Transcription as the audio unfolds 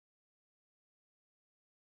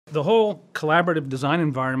the whole collaborative design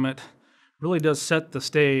environment really does set the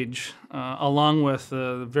stage, along with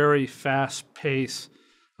a very fast-paced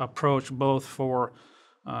approach, both for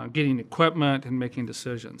getting equipment and making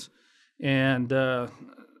decisions. And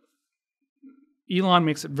Elon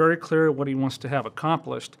makes it very clear what he wants to have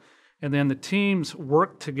accomplished, and then the teams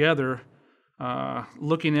work together,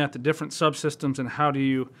 looking at the different subsystems and how do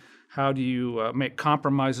you make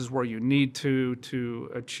compromises where you need to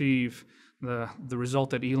achieve the result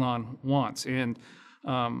that Elon wants. And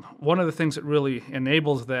one of the things that really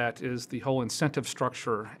enables that is the whole incentive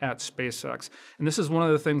structure at SpaceX. And this is one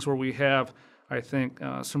of the things where we have, I think,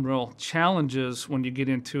 some real challenges when you get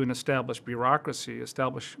into an established bureaucracy.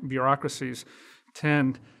 Established bureaucracies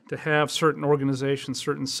tend to have certain organizations,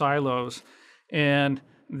 certain silos, and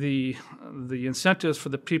the incentives for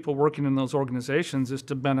the people working in those organizations is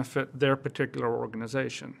to benefit their particular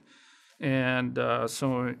organization. And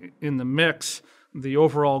so in the mix, the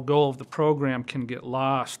overall goal of the program can get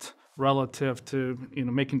lost relative to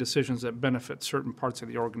making decisions that benefit certain parts of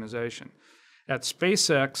the organization. At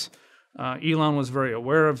SpaceX, Elon was very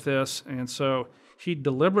aware of this, and so he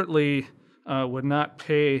deliberately would not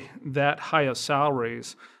pay that high of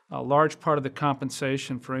salaries. A large part of the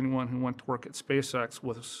compensation for anyone who went to work at SpaceX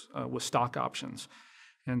was stock options.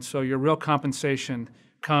 And so your real compensation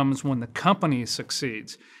comes when the company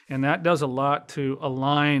succeeds. And that does a lot to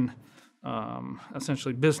align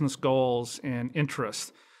essentially business goals and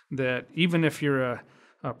interests, that even if you're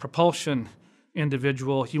a propulsion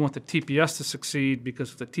individual, you want the TPS to succeed,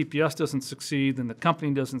 because if the TPS doesn't succeed, then the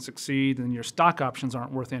company doesn't succeed, and your stock options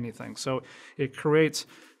aren't worth anything. So it creates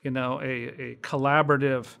a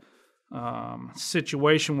collaborative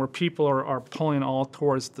situation where people are pulling all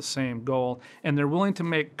towards the same goal, and they're willing to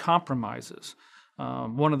make compromises.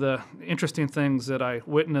 One of the interesting things that I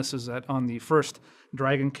witnessed is that on the first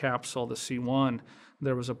Dragon capsule, the C1,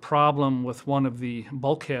 there was a problem with one of the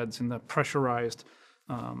bulkheads in the pressurized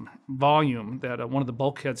volume, that one of the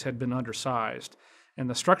bulkheads had been undersized. And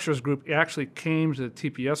the structures group actually came to the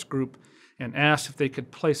TPS group and asked if they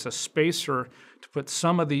could place a spacer to put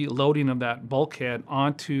some of the loading of that bulkhead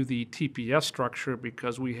onto the TPS structure,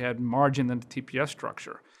 because we had margin in the TPS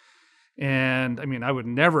structure. And I mean, I would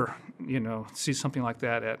never, see something like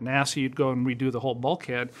that at NASA. You'd go and redo the whole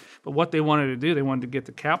bulkhead. But what they wanted to do, they wanted to get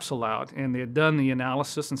the capsule out. And they had done the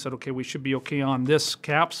analysis and said, okay, we should be okay on this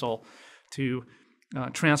capsule to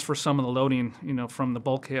transfer some of the loading, from the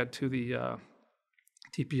bulkhead to the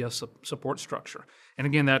TPS support structure. And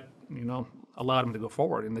again, that, allowed them to go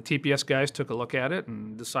forward. And the TPS guys took a look at it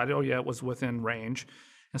and decided, oh yeah, it was within range.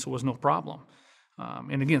 And so it was no problem.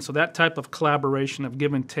 And again, so that type of collaboration of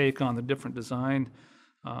give and take on the different design,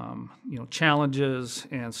 challenges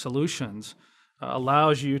and solutions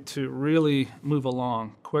allows you to really move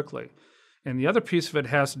along quickly. And the other piece of it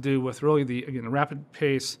has to do with really the rapid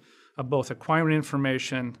pace of both acquiring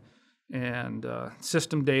information and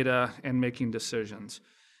system data and making decisions.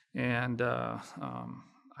 And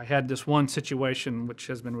I had this one situation which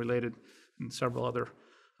has been related in several other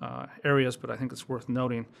areas, but I think it's worth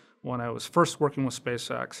noting. When I was first working with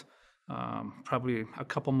SpaceX, probably a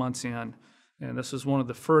couple months in, and this is one of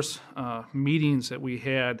the first meetings that we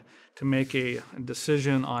had to make a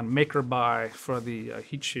decision on make or buy for the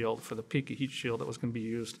heat shield, for the Pika heat shield that was going to be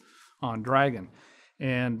used on Dragon.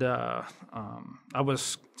 And I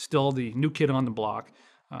was still the new kid on the block,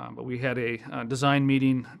 but we had a design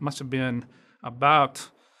meeting, must have been about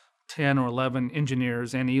 10 or 11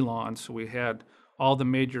 engineers and Elon, so we had all the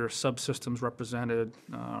major subsystems represented,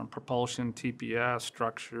 propulsion, TPS,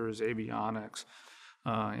 structures, avionics,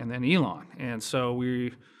 and then Elon. And so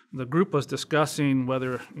the group was discussing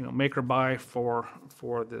whether make or buy for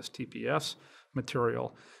this TPS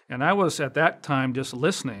material. And I was at that time just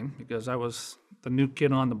listening, because I was the new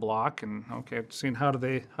kid on the block, and seeing how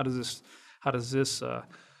does this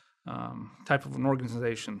type of an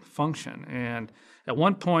organization function. And at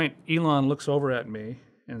one point, Elon looks over at me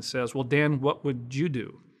and says, well, Dan, what would you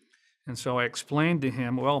do? And so I explained to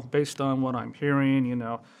him, well, based on what I'm hearing,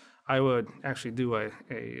 I would actually do a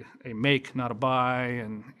make, not a buy,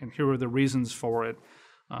 and here are the reasons for it.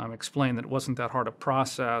 Explain that it wasn't that hard a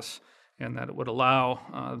process, and that it would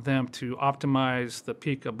allow them to optimize the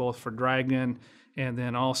Pika both for Dragon and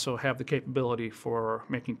then also have the capability for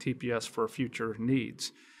making TPS for future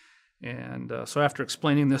needs. And so after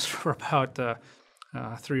explaining this for about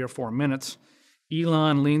 3 or 4 minutes,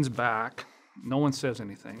 Elon leans back. No one says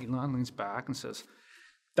anything. Elon leans back and says,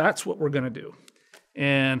 that's what we're going to do.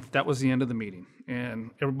 And that was the end of the meeting.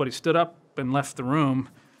 And everybody stood up and left the room,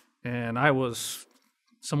 and I was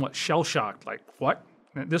somewhat shell-shocked, like, what?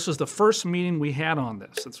 This is the first meeting we had on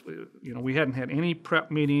this. We hadn't had any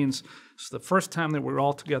prep meetings. It's the first time that we were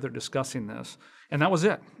all together discussing this, and that was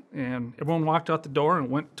it. And everyone walked out the door and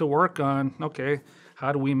went to work on, okay,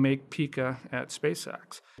 how do we make Pika at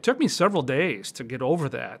SpaceX? It took me several days to get over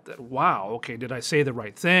that wow, okay, did I say the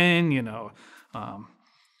right thing? At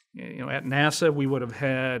NASA, we would have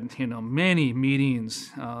had, many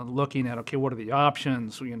meetings looking at, okay, what are the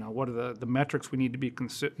options? What are the metrics we need to be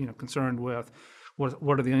concerned with?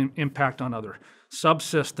 What are the impact on other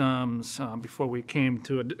subsystems before we came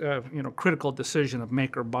to a critical decision of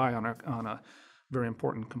make or buy on a very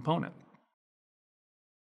important component.